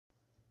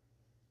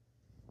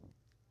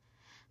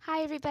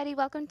Hi, everybody.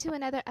 Welcome to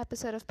another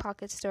episode of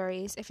Pocket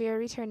Stories. If you're a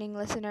returning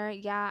listener,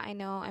 yeah, I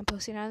know I'm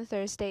posting on a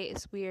Thursday.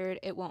 It's weird.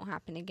 It won't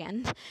happen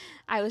again.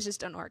 I was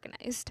just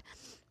unorganized.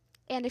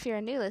 And if you're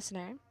a new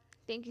listener,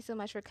 thank you so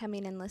much for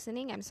coming and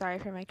listening. I'm sorry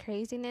for my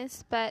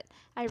craziness, but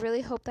I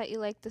really hope that you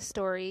like the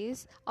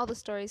stories. All the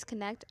stories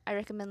connect. I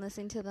recommend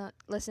listening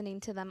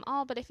to them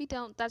all, but if you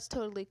don't, that's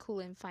totally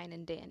cool and fine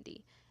and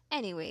dandy.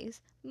 Anyways,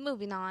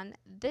 moving on.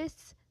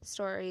 This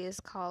story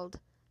is called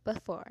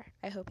Before.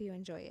 I hope you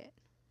enjoy it.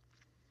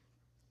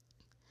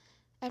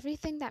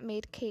 Everything that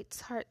made Kate's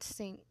heart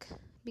sink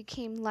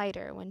became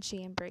lighter when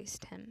she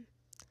embraced him.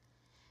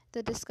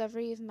 The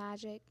discovery of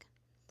magic,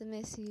 the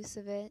misuse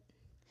of it,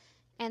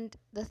 and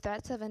the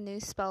threats of a new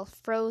spell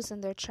froze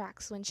in their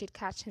tracks when she'd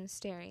catch him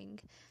staring.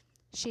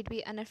 She'd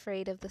be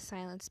unafraid of the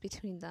silence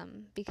between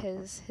them,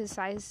 because his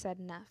size said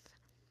enough.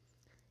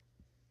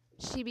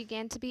 She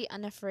began to be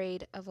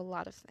unafraid of a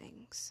lot of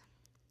things.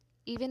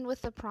 Even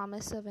with the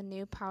promise of a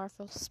new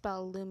powerful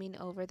spell looming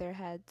over their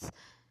heads.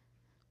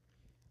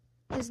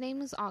 His name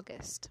was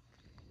August,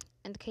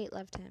 and Kate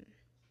loved him,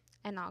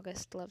 and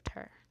August loved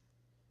her.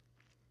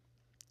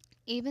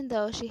 Even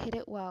though she hid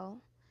it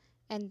well,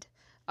 and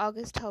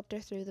August helped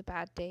her through the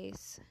bad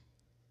days,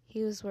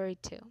 he was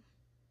worried too.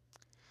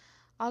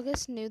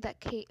 August knew that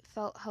Kate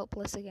felt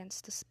helpless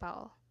against the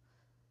spell.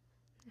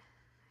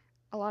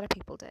 A lot of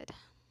people did.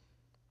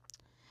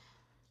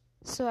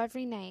 So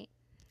every night,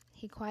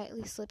 he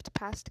quietly slipped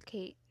past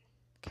Kate,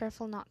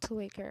 careful not to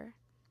wake her,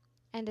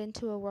 and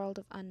into a world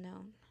of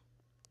unknown.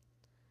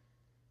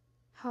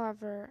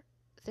 However,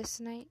 this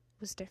night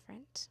was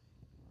different.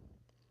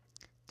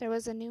 There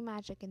was a new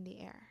magic in the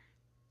air.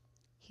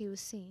 He was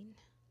seen.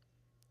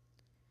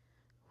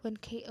 When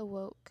Kate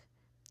awoke,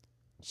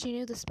 she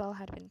knew the spell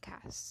had been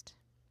cast,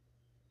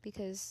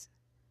 because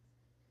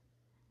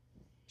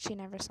she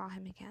never saw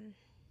him again.